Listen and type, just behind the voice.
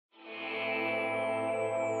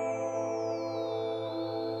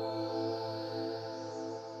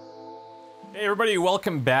Hey everybody,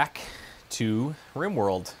 welcome back to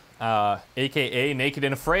RimWorld, aka Naked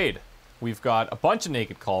and Afraid. We've got a bunch of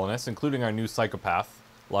naked colonists, including our new psychopath,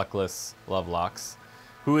 Luckless Lovelocks,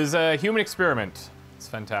 who is a human experiment. It's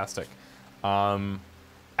fantastic.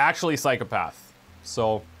 Actually psychopath,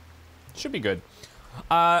 so should be good.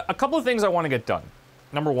 A couple of things I want to get done.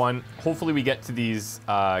 Number one, hopefully we get to these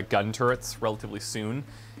gun turrets relatively soon,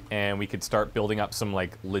 and we could start building up some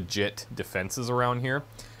like legit defenses around here.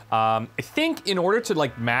 I think in order to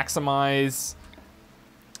like maximize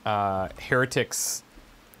Heretic's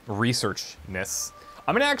researchness,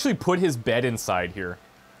 I'm gonna actually put his bed inside here.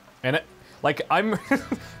 And like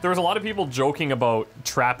there was a lot of people joking about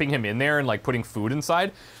trapping him in there and like putting food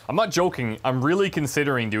inside. I'm not joking, I'm really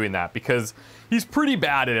considering doing that because he's pretty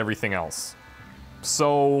bad at everything else.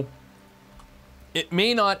 So it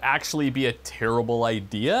may not actually be a terrible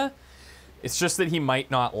idea. It's just that he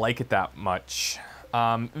might not like it that much.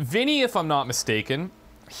 Vinny, if I'm not mistaken,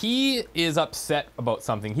 he is upset about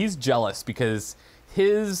something. He's jealous because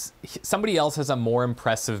somebody else has a more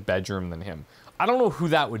impressive bedroom than him. I don't know who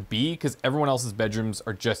that would be because everyone else's bedrooms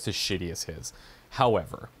are just as shitty as his.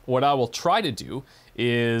 However, what I will try to do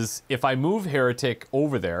is if I move Heretic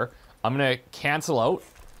over there, I'm gonna cancel out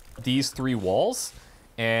these 3 walls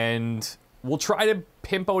and we'll try to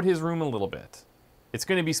pimp out his room a little bit. It's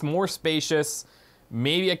gonna be more spacious.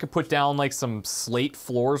 Maybe I could put down like some slate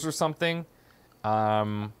floors or something.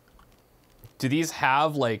 Do these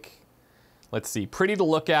have like, let's see, pretty to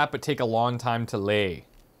look at but take a long time to lay?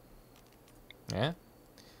 Yeah.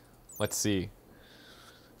 Let's see.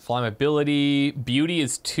 Flammability, beauty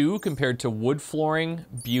is 2 compared to wood flooring.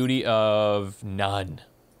 Beauty of none.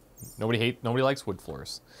 Nobody likes wood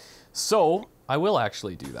floors. So I will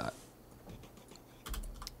actually do that.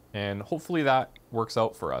 And hopefully that works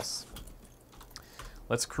out for us.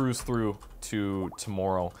 Let's cruise through to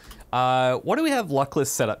tomorrow. What do we have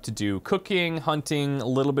Luckless set up to do? Cooking, hunting, a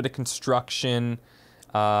little bit of construction.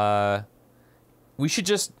 We should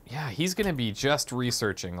just, yeah, he's gonna be just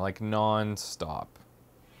researching like non-stop.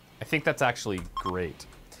 I think that's actually great.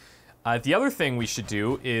 The other thing we should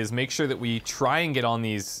do is make sure that we try and get on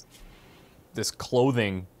this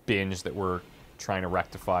clothing binge that we're trying to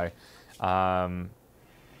rectify.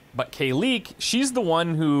 But Kayleek, she's the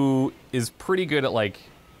one who is pretty good at like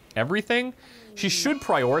everything. She should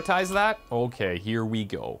prioritize that. Okay, here we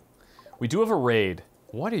go. We do have a raid.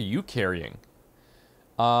 What are you carrying?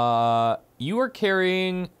 You are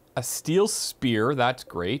carrying a steel spear, that's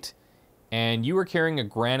great. And you are carrying a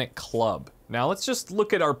granite club. Now let's just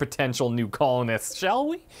look at our potential new colonists, shall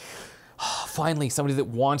we? Finally, somebody that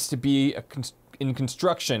wants to be in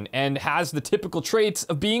construction and has the typical traits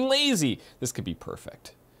of being lazy. This could be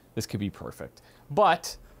perfect. This could be perfect.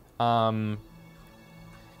 But, it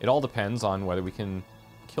all depends on whether we can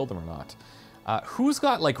kill them or not. Who's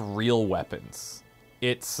got, like, real weapons?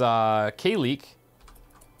 It's, Kayleek,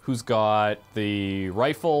 who's got the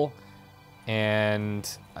rifle,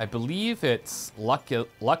 and I believe it's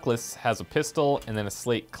Luckless has a pistol and then a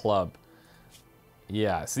slate club.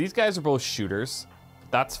 Yeah, so these guys are both shooters.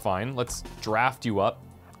 That's fine. Let's draft you up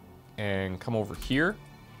and come over here.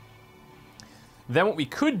 Then what we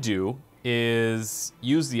could do is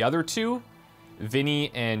use the other 2,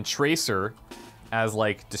 Vinny and Tracer, as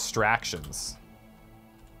like distractions.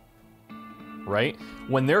 Right?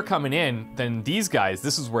 When they're coming in, then these guys,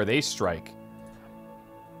 this is where they strike.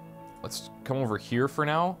 Let's come over here for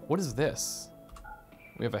now. What is this?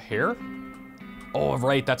 We have a hare? Oh,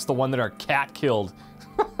 right, that's the one that our cat killed.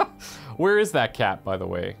 Where is that cat, by the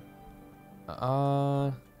way?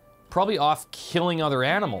 Probably off killing other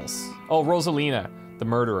animals. Oh, Rosalina, the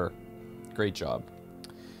murderer. Great job.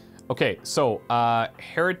 Okay, so,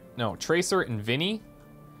 Tracer and Vinny,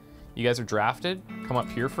 you guys are drafted. Come up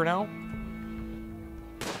here for now.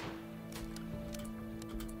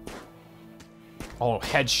 Oh,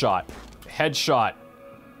 headshot. Headshot.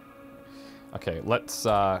 Okay, let's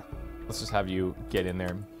just have you get in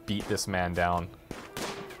there and beat this man down.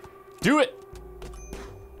 Do it!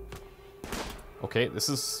 Okay, this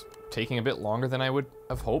is taking a bit longer than I would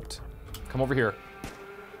have hoped. Come over here.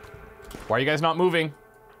 Why are you guys not moving?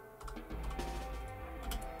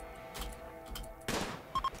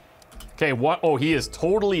 Okay, what? Oh, he is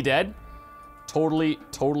totally dead. Totally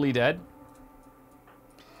dead.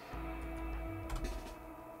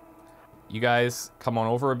 You guys come on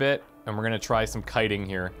over a bit, and we're gonna try some kiting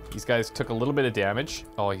here. These guys took a little bit of damage.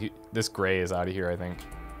 Oh, this gray is out of here, I think.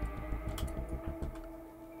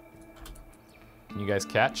 Can you guys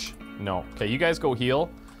catch? No. Okay, you guys go heal.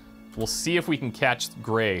 We'll see if we can catch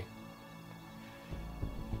gray.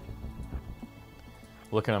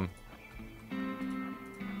 Look at him.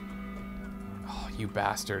 You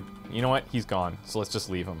bastard. You know what? He's gone. So let's just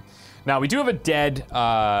leave him. Now, we do have a dead,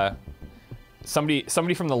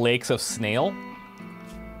 somebody from the Lakes of Snail.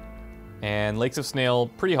 And Lakes of Snail,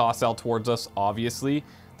 pretty hostile towards us, obviously.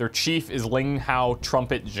 Their chief is Ling Hao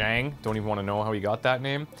Trumpet Zhang. Don't even want to know how he got that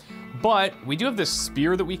name. But we do have this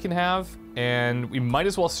spear that we can have, and we might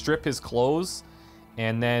as well strip his clothes,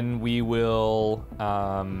 and then we will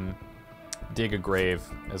dig a grave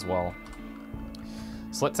as well.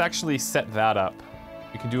 So let's actually set that up.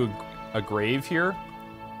 We can do a grave here.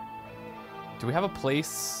 Do we have a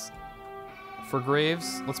place for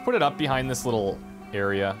graves? Let's put it up behind this little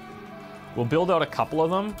area. We'll build out a couple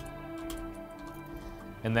of them,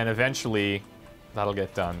 and then eventually that'll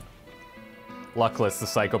get done. Luckless, the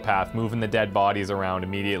psychopath, moving the dead bodies around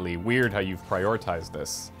immediately. Weird how you've prioritized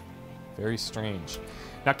this. Very strange.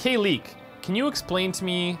 Now, Kayleek, can you explain to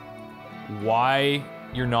me why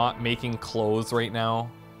you're not making clothes right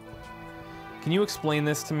now? Can you explain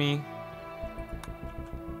this to me?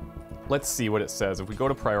 Let's see what it says if we go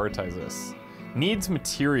to prioritize this. Needs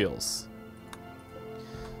materials.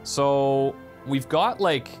 So we've got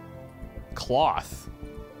like cloth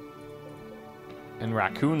and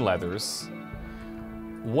raccoon leathers.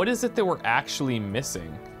 What is it that we're actually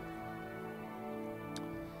missing?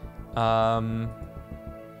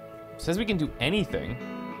 Says we can do anything.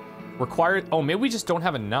 Required, oh, maybe we just don't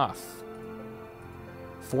have enough.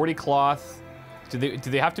 40 cloth. Do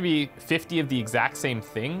they have to be 50 of the exact same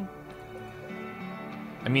thing?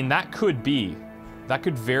 I mean, that could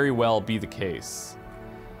very well be the case.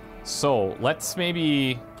 So let's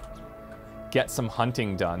maybe get some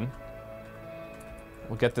hunting done.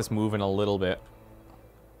 We'll get this moving a little bit.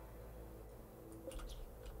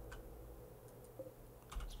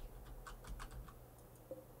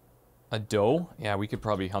 A doe? Yeah, we could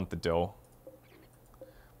probably hunt the doe.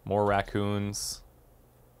 More raccoons.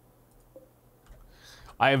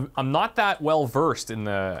 I'm not that well versed in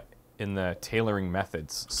the tailoring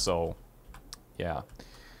methods, so yeah.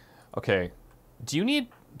 Okay. Do you need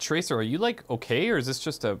Tracer? Are you like okay, or is this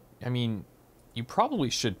just a? I mean, you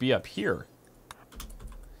probably should be up here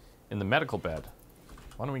in the medical bed.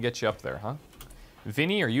 Why don't we get you up there, huh?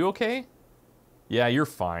 Vinny, are you okay? Yeah, you're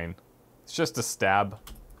fine. It's just a stab.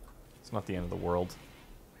 It's not the end of the world.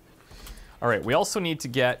 All right, we also need to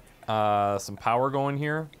get some power going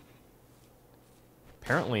here.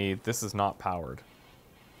 Apparently, this is not powered.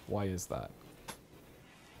 Why is that?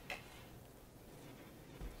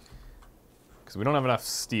 Because we don't have enough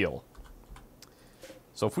steel.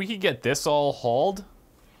 So if we could get this all hauled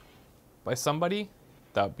by somebody,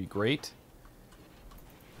 that would be great.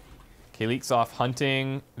 Kayleek's off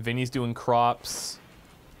hunting. Vinny's doing crops.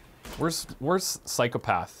 Where's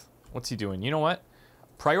Psychopath? What's he doing? You know what?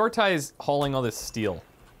 Prioritize hauling all this steel,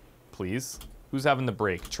 please. Who's having the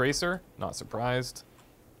break? Tracer? Not surprised.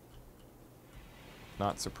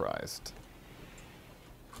 Not surprised.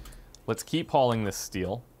 Let's keep hauling this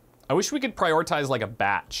steel. I wish we could prioritize like a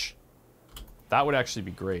batch. That would actually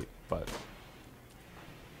be great, but...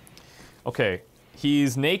 Okay.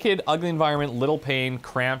 He's naked, ugly environment, little pain,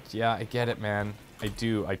 cramped. Yeah, I get it, man. I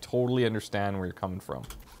do. I totally understand where you're coming from.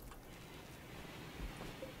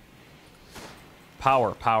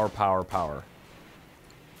 Power, power, power, power.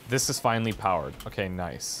 This is finally powered. Okay,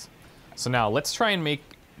 nice. So now let's try and make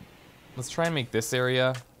this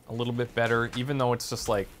area a little bit better, even though it's just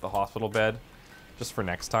like the hospital bed, just for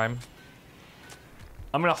next time.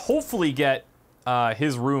 I'm gonna hopefully get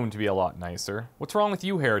his room to be a lot nicer. What's wrong with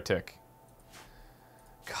you, heretic?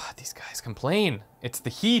 God, these guys complain. It's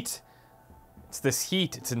the heat. It's this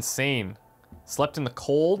heat. It's insane. Slept in the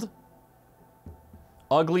cold.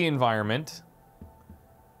 Ugly environment.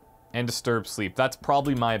 And disturbed sleep. That's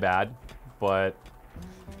probably my bad, but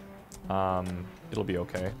it'll be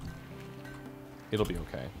okay. It'll be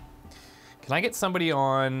okay. Can I get somebody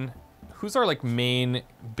on... Who's our, like, main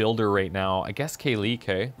builder right now? I guess Kayleek,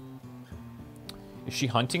 hey? Is she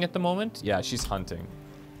hunting at the moment? Yeah, she's hunting.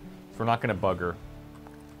 So we're not gonna bug her.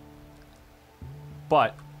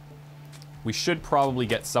 But we should probably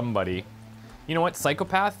get somebody. You know what,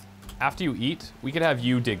 Psychopath? After you eat, we could have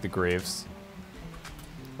you dig the graves.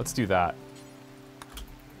 Let's do that.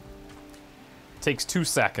 Takes 2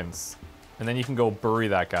 seconds. And then you can go bury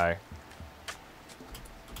that guy.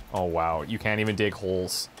 Oh, wow. You can't even dig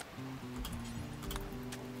holes.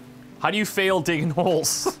 How do you fail digging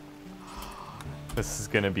holes? This is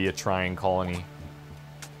gonna be a trying colony.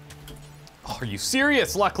 Oh, are you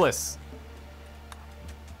serious, Luckless?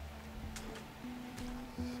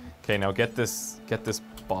 Okay, now get this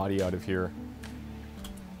body out of here.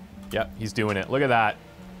 Yep, he's doing it. Look at that.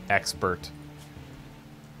 Expert.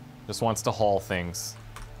 Just wants to haul things.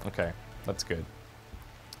 Okay, that's good.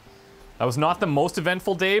 That was not the most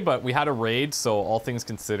eventful day, but we had a raid, so all things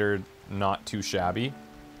considered, not too shabby.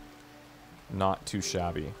 Not too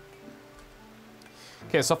shabby.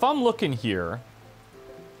 Okay, so if I'm looking here,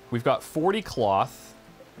 we've got 40 cloth.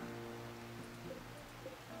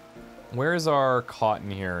 Where's our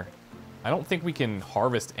cotton here? I don't think we can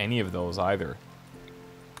harvest any of those either.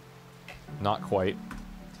 Not quite.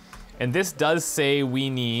 And this does say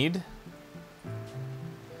we need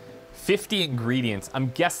 50 ingredients. I'm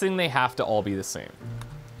guessing they have to all be the same.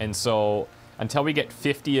 And so until we get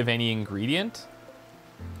 50 of any ingredient,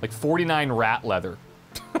 like 49 rat leather.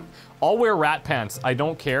 I'll wear rat pants. I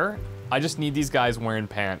don't care. I just need these guys wearing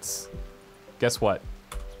pants. Guess what?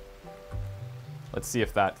 Let's see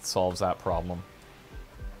if that solves that problem.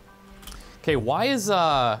 Okay, why is,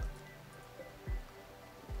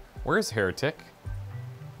 where's Heretic?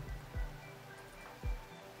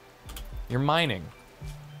 You're mining.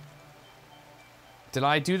 Did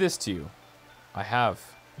I do this to you? I have.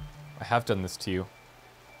 I have done this to you.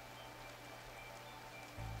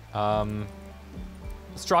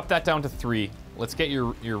 Let's drop that down to 3. Let's get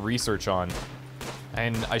your research on.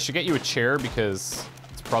 And I should get you a chair because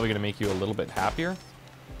it's probably gonna make you a little bit happier.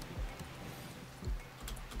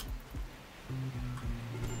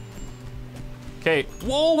 Okay.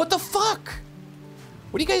 Whoa, what the fuck?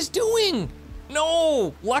 What are you guys doing?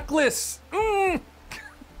 No, Luckless.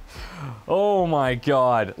 Oh my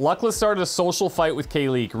god. Luckless started a social fight with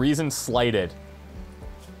K-Leak. Reason slighted.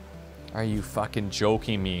 Are you fucking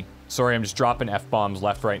joking me? Sorry, I'm just dropping F-bombs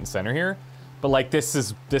left, right, and center here. But like, this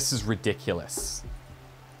is ridiculous.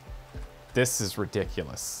 This is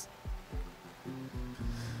ridiculous.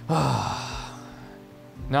 Now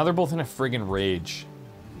they're both in a friggin' rage.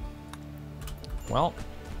 Well,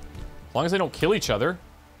 as long as they don't kill each other.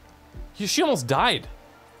 She almost died.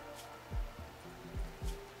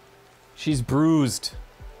 She's bruised.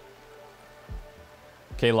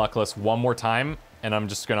 Okay, Luckless, one more time, and I'm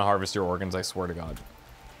just gonna harvest your organs, I swear to God.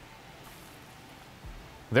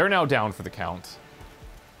 They're now down for the count.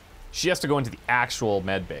 She has to go into the actual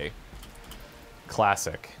med bay.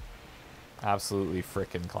 Classic. Absolutely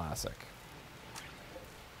frickin' classic.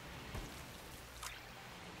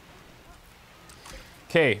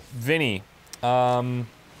 Okay, Vinny. I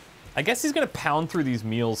guess he's gonna pound through these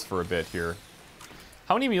meals for a bit here.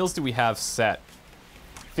 How many meals do we have set?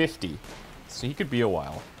 50. So he could be a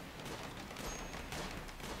while.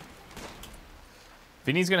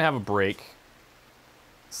 Vinny's gonna have a break.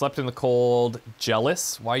 Slept in the cold.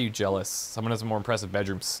 Jealous? Why are you jealous? Someone has a more impressive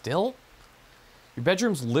bedroom. Still? Your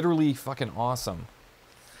bedroom's literally fucking awesome.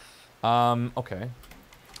 Okay.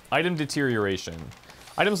 Item deterioration.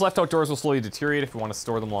 Items left outdoors will slowly deteriorate if we want to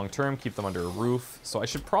store them long term, keep them under a roof. So I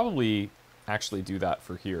should probably actually do that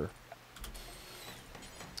for here.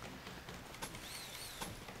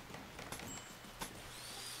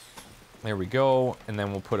 There we go. And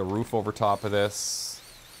then we'll put a roof over top of this.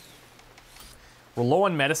 We're low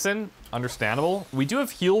on medicine. Understandable. We do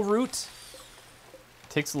have heal root.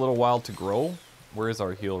 Takes a little while to grow. Where is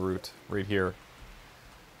our heal root? Right here.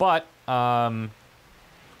 But, you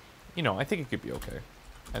know, I think it could be okay.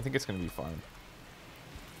 I think it's going to be fine.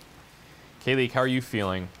 Kayleek, how are you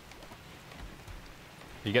feeling?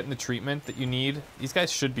 Are you getting the treatment that you need? These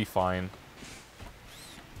guys should be fine.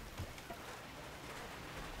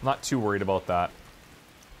 I'm not too worried about that.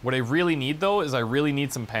 What I really need, though, is I really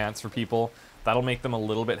need some pants for people. That'll make them a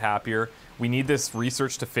little bit happier. We need this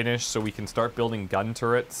research to finish so we can start building gun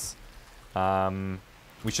turrets.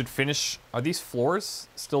 We should finish... Are these floors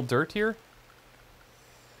still dirt here?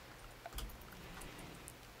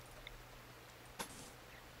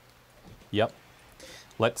 Yep.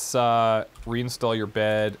 Let's reinstall your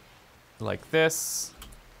bed like this.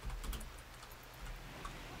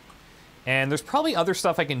 And there's probably other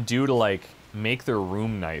stuff I can do to, like, make their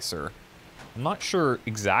room nicer. I'm not sure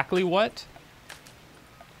exactly what.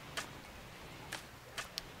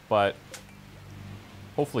 But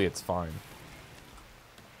hopefully it's fine.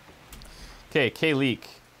 Okay, K-Leak.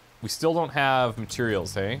 We still don't have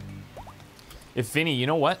materials, hey? If Vinny, you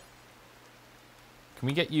know what? Can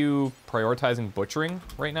we get you prioritizing butchering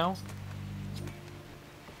right now?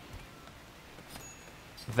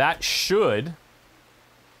 That should...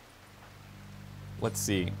 Let's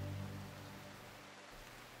see.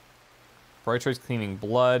 Prioritize cleaning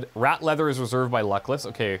blood. Rat leather is reserved by Luckless.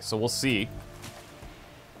 Okay, so we'll see.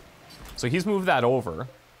 So he's moved that over.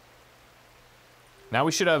 Now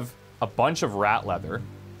we should have a bunch of rat leather.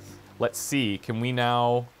 Let's see. Can we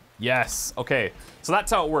now... Yes. Okay. So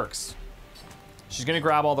that's how it works. She's going to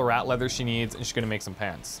grab all the rat leather she needs, and she's going to make some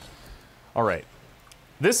pants. All right.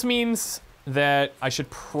 This means that I should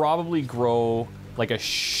probably grow like a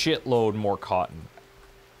shitload more cotton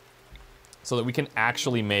so that we can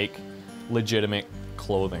actually make legitimate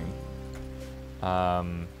clothing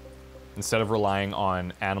instead of relying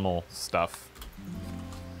on animal stuff.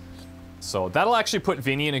 So that'll actually put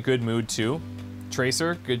Vinny in a good mood too.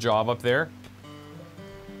 Tracer, good job up there.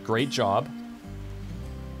 Great job.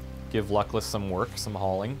 Give Luckless some work, some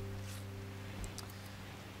hauling.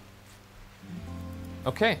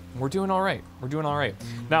 Okay, we're doing all right. We're doing all right.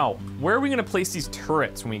 Now, where are we gonna place these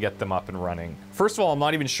turrets when we get them up and running? First of all, I'm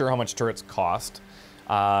not even sure how much turrets cost.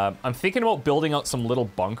 I'm thinking about building out some little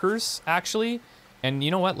bunkers, actually. And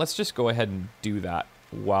you know what? Let's just go ahead and do that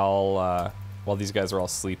while these guys are all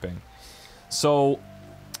sleeping. So,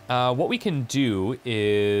 what we can do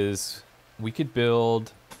is we could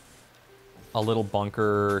build a little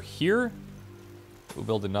bunker here. We'll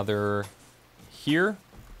build another here.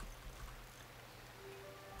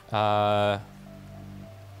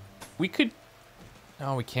 We could...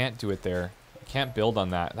 No, we can't do it there. We can't build on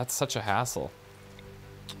that. That's such a hassle.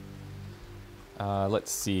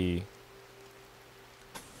 Let's see.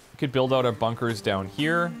 We could build out our bunkers down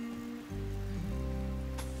here.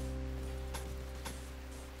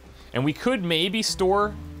 And we could maybe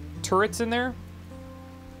store turrets in there.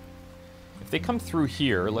 If they come through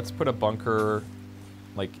here, let's put a bunker,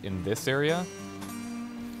 like, in this area.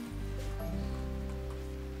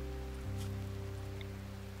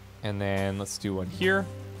 And then let's do one here.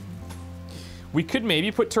 We could maybe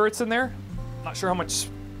put turrets in there. Not sure how much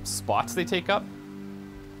spots they take up.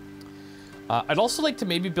 I'd also like to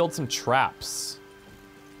maybe build some traps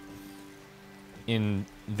in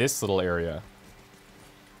this little area.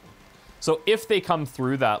 So if they come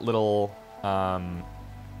through that little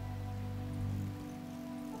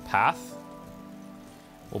path,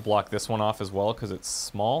 we'll block this one off as well because it's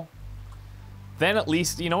small. Then at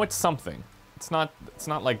least, you know, it's something. It's not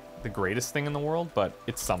like the greatest thing in the world, but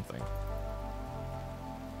it's something.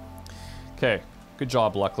 Okay, good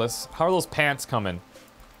job, Luckless. How are those pants coming?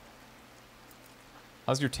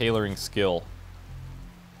 How's your tailoring skill?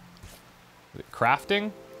 Is it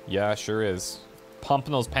crafting? Yeah, sure is.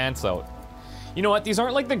 Pumping those pants out. You know what? These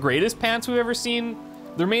aren't like the greatest pants we've ever seen.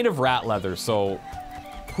 They're made of rat leather, so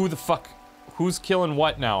who the fuck? Who's killing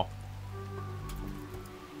what now?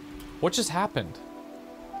 What just happened?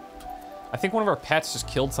 I think one of our pets just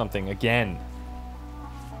killed something again.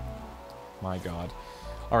 My god.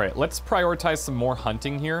 All right, let's prioritize some more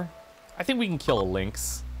hunting here. I think we can kill a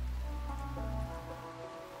lynx.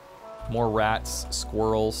 More rats,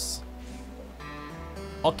 squirrels.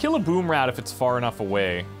 I'll kill a boom rat if it's far enough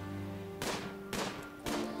away.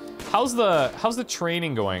 How's the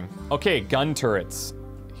training going? Okay, gun turrets.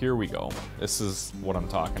 Here we go. This is what I'm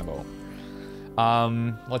talking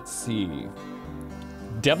about. Let's see.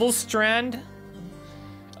 Devil's Strand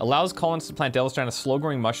allows colonists to plant Devil's Strand, a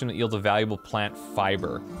slow-growing mushroom that yields a valuable plant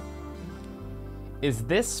fiber. Is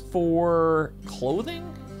this for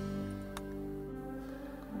clothing?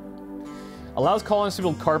 Allows colonists to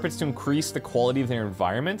build carpets to increase the quality of their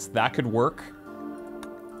environments. That could work.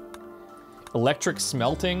 Electric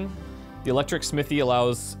smelting. The electric smithy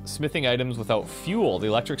allows smithing items without fuel. The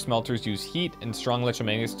electric smelters use heat and strong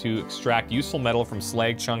electromagnets to extract useful metal from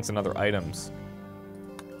slag chunks and other items.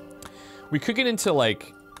 We could get into,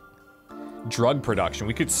 like, drug production.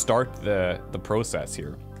 We could start the process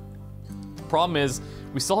here. The problem is,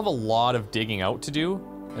 we still have a lot of digging out to do,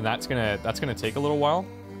 and that's gonna take a little while.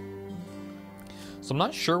 So I'm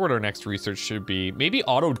not sure what our next research should be. Maybe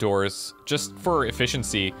auto doors, just for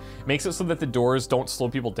efficiency, makes it so that the doors don't slow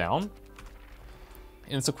people down.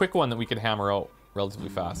 And it's a quick one that we could hammer out relatively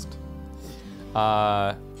fast.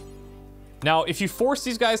 Now, if you force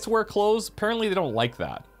these guys to wear clothes, apparently they don't like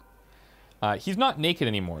that. He's not naked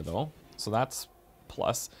anymore, though, so that's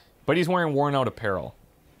plus. But he's wearing worn out apparel.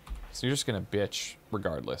 So you're just gonna bitch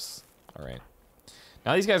regardless. All right.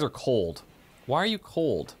 Now these guys are cold. Why are you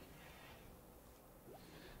cold?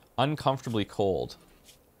 Uncomfortably cold.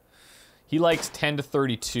 He likes 10 to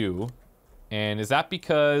 32. And is that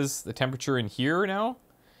because the temperature in here now?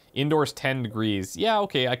 Indoors 10 degrees. Yeah,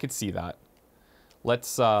 okay, I could see that.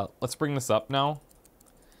 Let's bring this up now.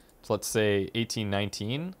 So let's say 18,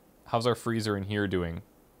 19. How's our freezer in here doing?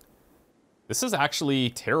 This is actually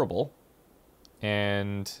terrible.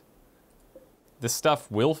 And this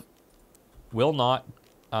stuff will not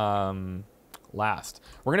last.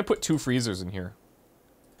 We're gonna put 2 freezers in here.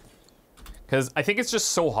 Because I think it's just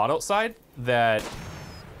so hot outside that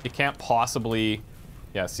it can't possibly...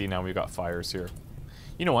 Yeah, see, now we've got fires here.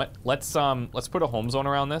 You know what? Let's put a home zone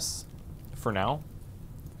around this for now.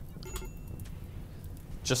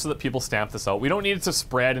 Just so that people stamp this out. We don't need it to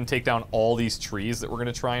spread and take down all these trees that we're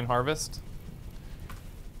gonna try and harvest.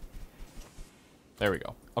 There we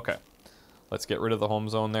go. Okay. Let's get rid of the home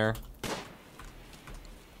zone there.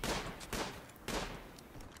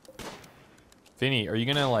 Vinny, are you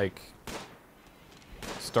gonna, like,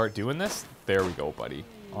 start doing this? There we go, buddy.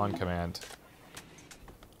 On command.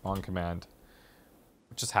 On command.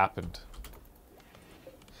 What just happened?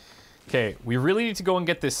 Okay, we really need to go and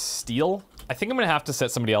get this steel. I think I'm gonna have to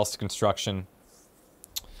set somebody else to construction.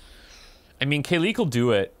 I mean, Kayleek will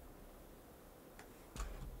do it.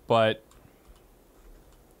 But...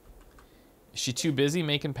 is she too busy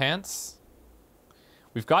making pants?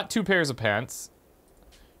 We've got 2 pairs of pants.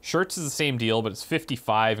 Shirts is the same deal, but it's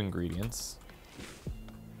 55 ingredients.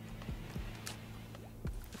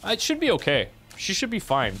 It should be okay. She should be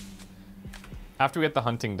fine. After we get the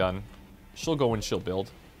hunting done, she'll go and she'll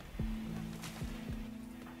build.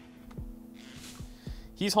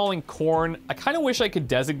 He's hauling corn. I kind of wish I could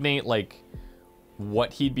designate, like,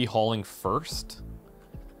 what he'd be hauling first.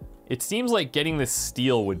 It seems like getting this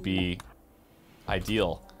steel would be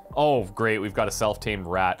ideal. Oh, great. We've got a self-tamed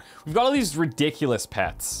rat. We've got all these ridiculous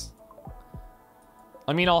pets.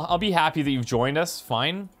 I mean, I'll be happy that you've joined us.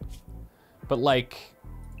 Fine. But, like,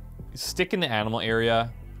 stick in the animal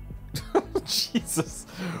area. Jesus.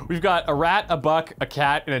 We've got a rat, a buck, a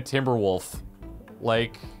cat, and a timber wolf.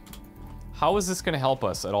 Like, how is this going to help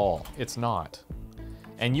us at all? It's not.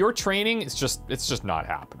 And your training, it's just not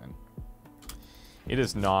happening. It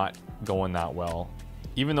is not going that well.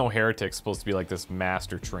 Even though Heretic's supposed to be like this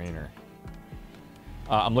master trainer.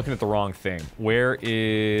 I'm looking at the wrong thing. Where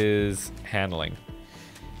is handling?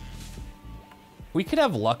 We could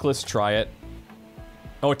have Luckless try it.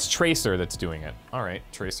 Oh, it's Tracer that's doing it. All right,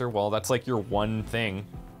 Tracer. Well, that's like your one thing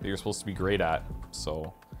that you're supposed to be great at.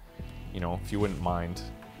 So, you know, if you wouldn't mind.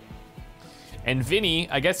 And Vinny,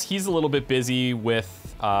 I guess he's a little bit busy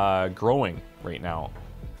with growing right now.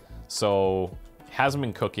 So... hasn't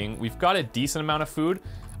been cooking. We've got a decent amount of food.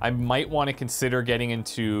 I might want to consider getting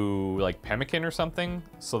into like pemmican or something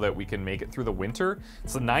so that we can make it through the winter.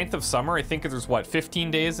 It's the 9th of summer. I think there's what,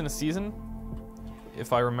 15 days in a season?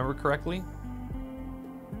 If I remember correctly.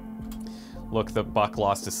 Look, the buck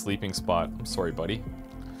lost his sleeping spot. I'm sorry, buddy.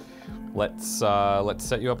 Let's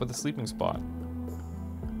set you up with a sleeping spot.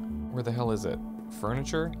 Where the hell is it?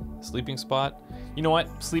 Furniture? Sleeping spot? You know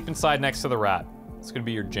what? Sleep inside next to the rat. It's gonna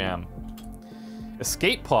be your jam.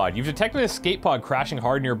 Escape pod. You've detected an escape pod crashing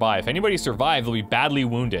hard nearby. If anybody survives, they'll be badly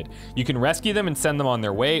wounded. You can rescue them and send them on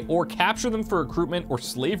their way, or capture them for recruitment or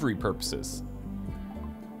slavery purposes.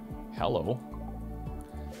 Hello.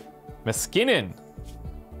 Meskinnon.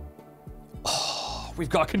 Oh, we've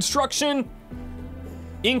got construction.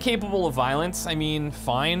 Incapable of violence. I mean,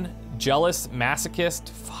 fine. Jealous, masochist.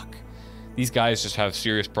 Fuck. These guys just have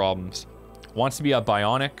serious problems. Wants to be a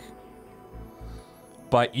bionic.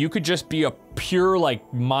 But you could just be a pure,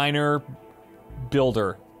 like, minor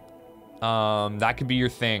builder. That could be your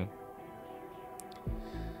thing.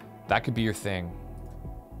 That could be your thing.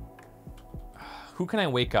 Who can I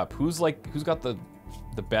wake up? Who's got the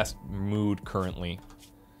best mood currently?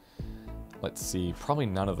 Let's see. Probably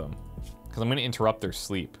none of them. Because I'm going to interrupt their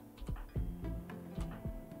sleep.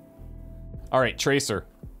 All right, Tracer.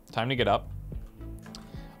 Time to get up.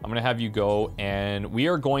 I'm gonna have you go, and we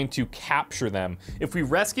are going to capture them. If we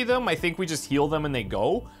rescue them, I think we just heal them and they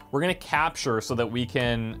go. We're gonna capture so that we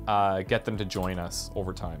can get them to join us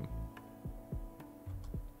over time.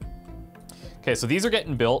 Okay, so these are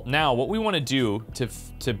getting built. Now, what we wanna do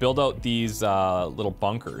to build out these little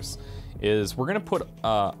bunkers is we're gonna put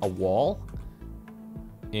a wall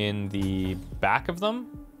in the back of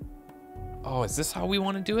them. Oh, is this how we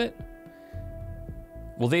wanna do it?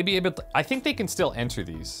 Will they be able to... I think they can still enter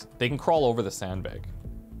these. They can crawl over the sandbag,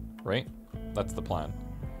 right? That's the plan.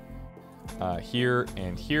 Here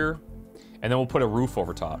and here. And then we'll put a roof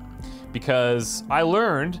over top. Because I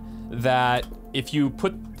learned that if you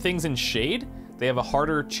put things in shade, they have a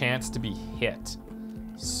harder chance to be hit.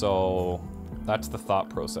 So that's the thought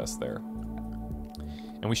process there.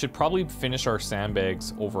 And we should probably finish our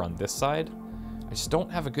sandbags over on this side. I just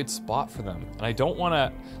don't have a good spot for them. And I don't want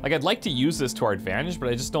to... like, I'd like to use this to our advantage, but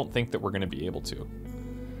I just don't think that we're going to be able to.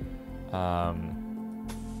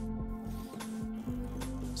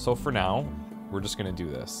 So for now, we're just going to do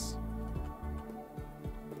this.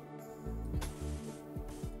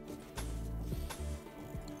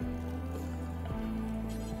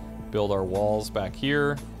 Build our walls back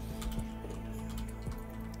here.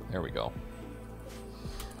 There we go.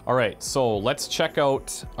 All right, so let's check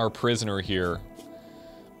out our prisoner here.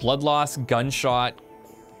 Blood loss, gunshot.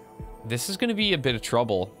 This is gonna be a bit of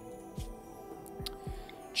trouble.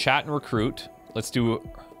 chat and recruit. Let's do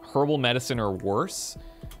herbal medicine or worse.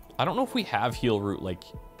 I don't know if we have heal root like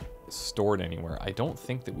stored anywhere. I don't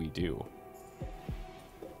think that we do.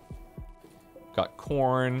 Got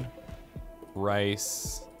corn,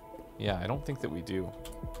 rice. Yeah, I don't think that we do.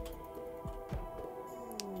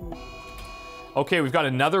 Okay, we've got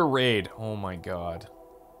another raid. Oh my god.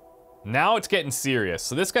 Now it's getting serious.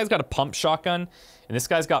 So this guy's got a pump shotgun, and this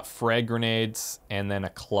guy's got frag grenades, and then a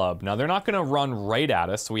club. Now they're not gonna run right at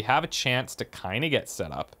us, so we have a chance to kind of get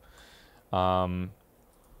set up.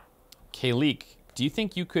 Kayleek, do you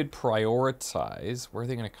think you could prioritize where are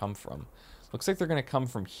they gonna come from? Looks like they're gonna come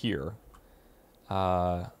from here.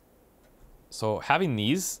 So having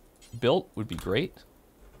these built would be great.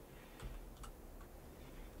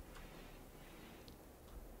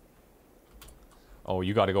 Oh,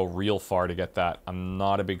 you got to go real far to get that. I'm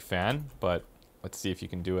not a big fan, but let's see if you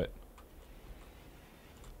can do it.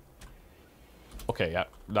 Okay, yeah,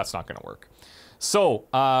 that's not going to work. So,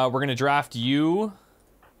 we're going to draft you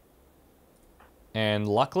and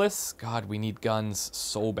Luckless. God, we need guns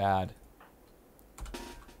so bad.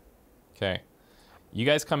 Okay. You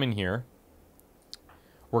guys come in here.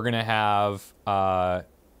 We're going to have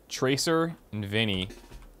Tracer and Vinny.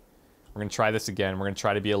 We're going to try this again. We're going to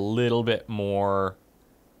try to be a little bit more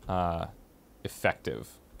effective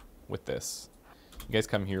with this. You guys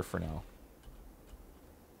come here for now.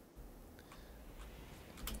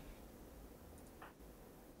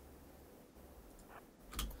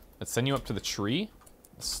 Let's send you up to the tree.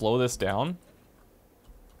 Slow this down.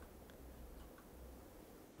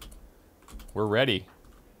 We're ready.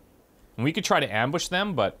 And we could try to ambush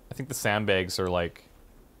them, but I think the sandbags are like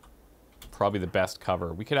probably the best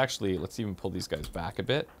cover. We could actually, let's even pull these guys back a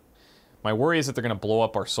bit. My worry is that they're going to blow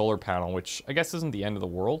up our solar panel, which I guess isn't the end of the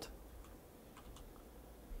world.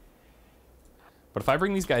 But if I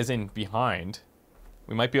bring these guys in behind,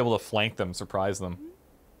 we might be able to flank them, surprise them.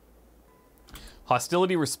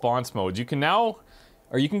 Hostility response modes. You can now,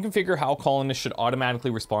 or you can configure how colonists should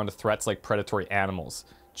automatically respond to threats like predatory animals.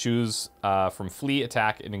 Choose from flee,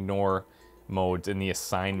 attack, and ignore modes in the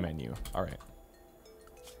assign menu. All right.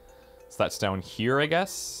 So that's down here, I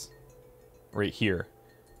guess. Right here.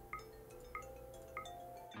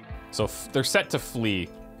 So they're set to flee.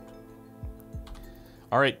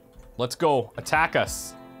 All right, let's go. Attack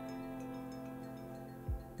us.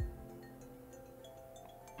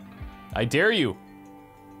 I dare you.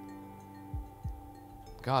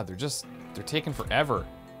 God, they're taking forever.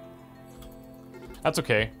 That's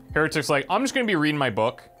okay. Heretic's like, I'm just gonna be reading my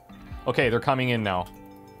book. Okay, they're coming in now.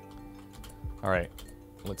 All right,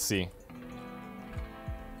 let's see.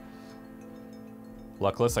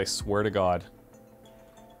 Luckless, I swear to God.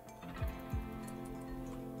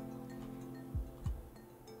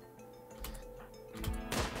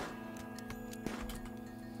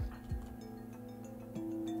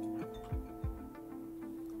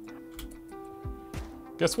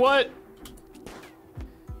 Guess what?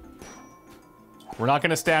 We're not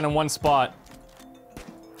gonna stand in one spot.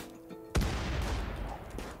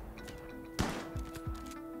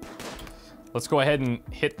 Let's go ahead and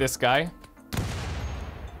hit this guy.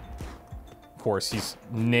 Of course, he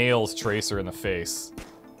nails Tracer in the face.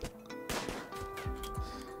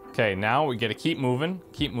 Okay, now we gotta keep moving.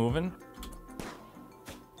 Keep moving.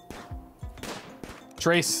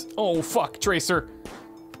 Trace. Oh, fuck, Tracer.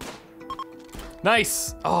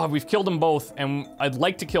 Nice! Oh, we've killed them both, and I'd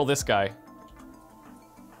like to kill this guy.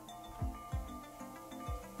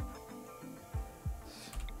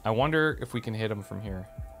 I wonder if we can hit him from here.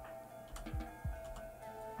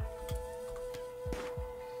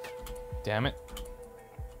 Damn it.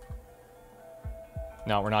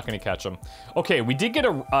 No, we're not gonna catch him. Okay, we did get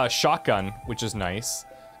a shotgun, which is nice.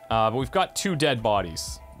 But we've got 2 dead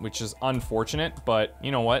bodies, which is unfortunate, but you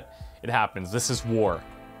know what? It happens. This is war.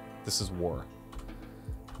 This is war.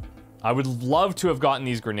 I would love to have gotten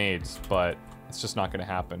these grenades, but it's just not gonna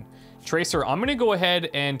happen. Tracer, I'm gonna go ahead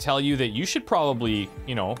and tell you that you should probably,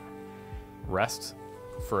 you know, rest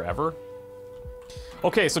forever.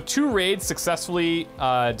 Okay, so 2 raids successfully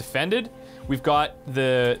defended. We've got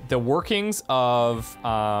the workings of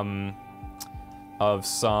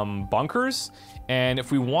some bunkers, and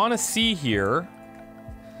if we want to see here,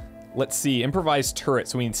 let's see, improvised turret.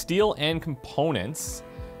 So we need steel and components.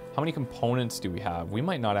 How many components do we have? We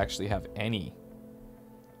might not actually have any.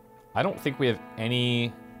 I don't think we have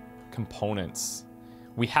any components.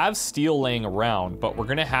 We have steel laying around, but we're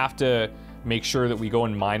gonna have to make sure that we go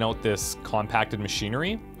and mine out this compacted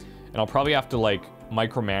machinery. And I'll probably have to like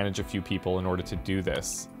micromanage a few people in order to do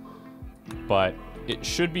this. But it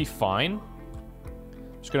should be fine.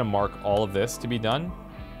 Just gonna mark all of this to be done.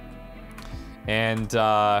 And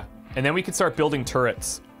then we can start building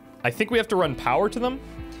turrets. I think we have to run power to them,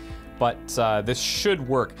 but this should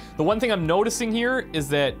work. The one thing I'm noticing here is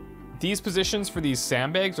that these positions for these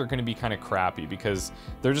sandbags are going to be kind of crappy because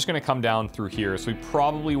they're just going to come down through here. So we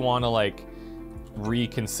probably want to like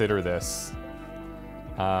reconsider this.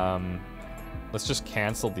 Let's just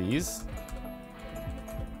cancel these.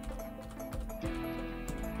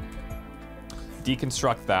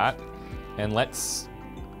 Deconstruct that, and let's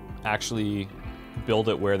actually build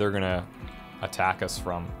it where they're going to attack us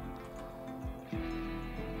from.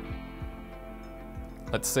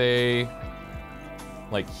 Let's say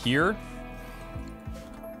like here,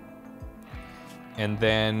 and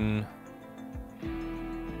then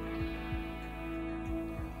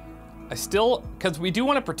I still, because we do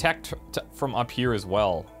want to protect from up here as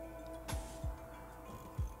well.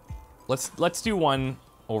 Let's do one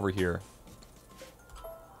over here,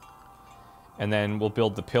 and then we'll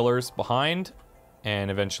build the pillars behind,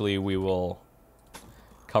 and eventually we will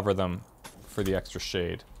cover them for the extra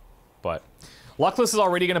shade. But Luckless is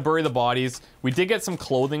already going to bury the bodies. We did get some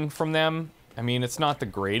clothing from them. I mean, it's not the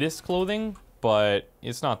greatest clothing, but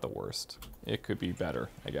it's not the worst. It could be better,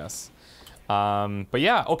 I guess. But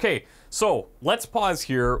yeah, okay. So let's pause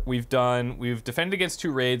here. We've defended against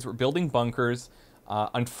 2 raids. We're building bunkers.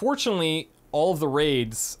 Unfortunately, all of the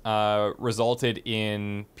raids resulted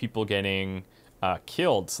in people getting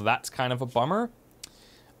killed. So that's kind of a bummer.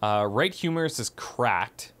 Right humorous is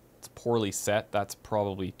cracked. It's poorly set. That's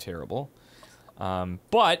probably terrible.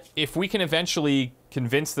 But if we can eventually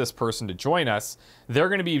convince this person to join us, they're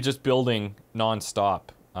going to be just building nonstop.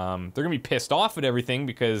 They're going to be pissed off at everything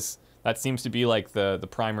because that seems to be like the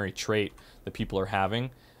primary trait that people are having.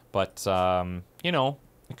 But, you know,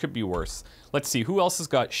 it could be worse. Let's see, who else has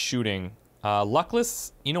got shooting?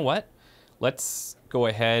 Luckless, you know what? Let's go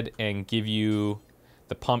ahead and give you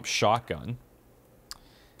the pump shotgun.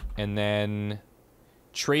 And then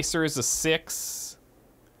Tracer is a 6.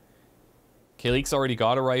 Kayleek's already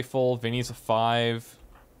got a rifle. Vinny's a 5.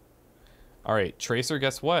 All right, Tracer,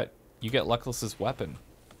 guess what? You get Luckless's weapon.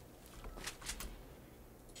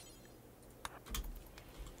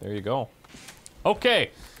 There you go.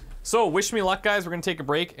 Okay, so wish me luck, guys. We're going to take a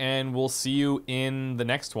break, and we'll see you in the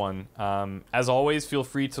next one. As always, feel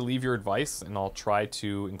free to leave your advice, and I'll try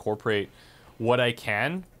to incorporate what I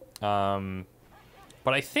can.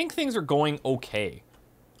 But I think things are going okay.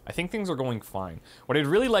 I think things are going fine. What I'd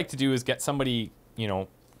really like to do is get somebody, you know,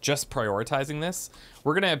 just prioritizing this.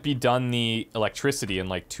 We're going to be done the electricity in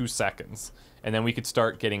like 2 seconds. And then we could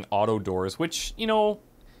start getting auto doors, which, you know,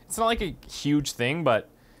 it's not like a huge thing, but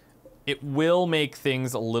it will make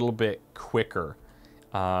things a little bit quicker.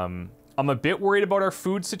 I'm a bit worried about our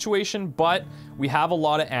food situation, but we have a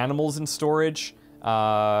lot of animals in storage.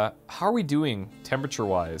 How are we doing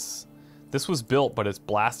temperature-wise? This was built, but it's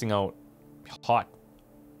blasting out hot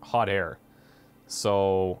air.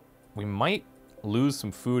 So we might lose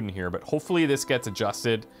some food in here, but hopefully this gets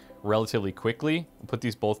adjusted relatively quickly. We'll put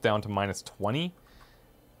these both down to -20,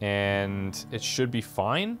 and it should be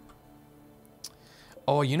fine.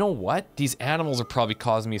 Oh, you know what? These animals are probably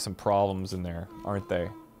causing me some problems in there, aren't they?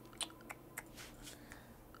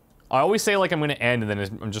 I always say like I'm gonna end, and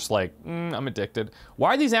then I'm just like, I'm addicted.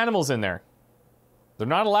 Why are these animals in there? They're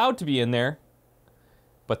not allowed to be in there,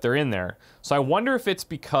 but they're in there. So I wonder if it's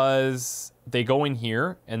because they go in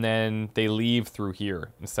here and then they leave through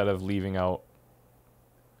here instead of leaving out.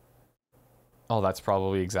 Oh, that's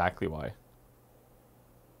probably exactly why.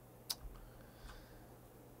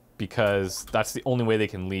 Because that's the only way they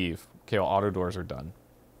can leave. Okay, well, auto doors are done.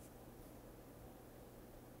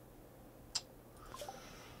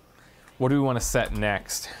 What do we want to set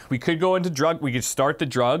next? We could go into we could start the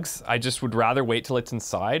drugs. I just would rather wait till it's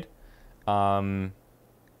inside.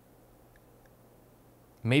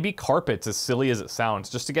 Maybe carpets, as silly as it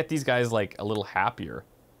sounds, just to get these guys like a little happier,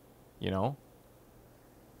 you know?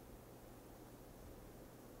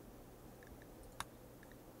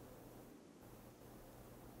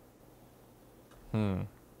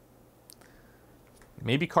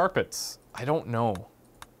 Maybe carpets. I don't know.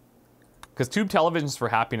 Because tube television's for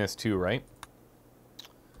happiness too, right?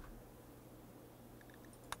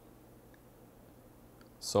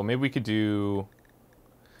 So maybe we could do...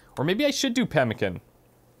 Or maybe I should do pemmican.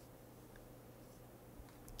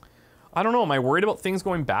 I don't know. Am I worried about things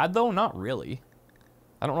going bad, though? Not really.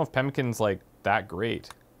 I don't know if pemmican's, like, that great.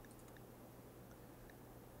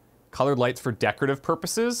 Colored lights for decorative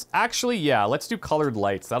purposes? Actually, yeah. Let's do colored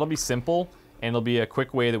lights. That'll be simple, and it'll be a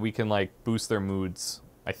quick way that we can, like, boost their moods,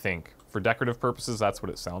 I think. For decorative purposes, that's what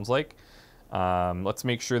it sounds like. Let's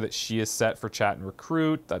make sure that she is set for chat and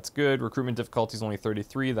recruit. That's good. Recruitment difficulty is only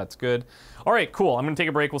 33. That's good. All right, cool. I'm going to take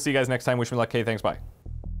a break. We'll see you guys next time. Wish me luck. Okay, thanks. Bye.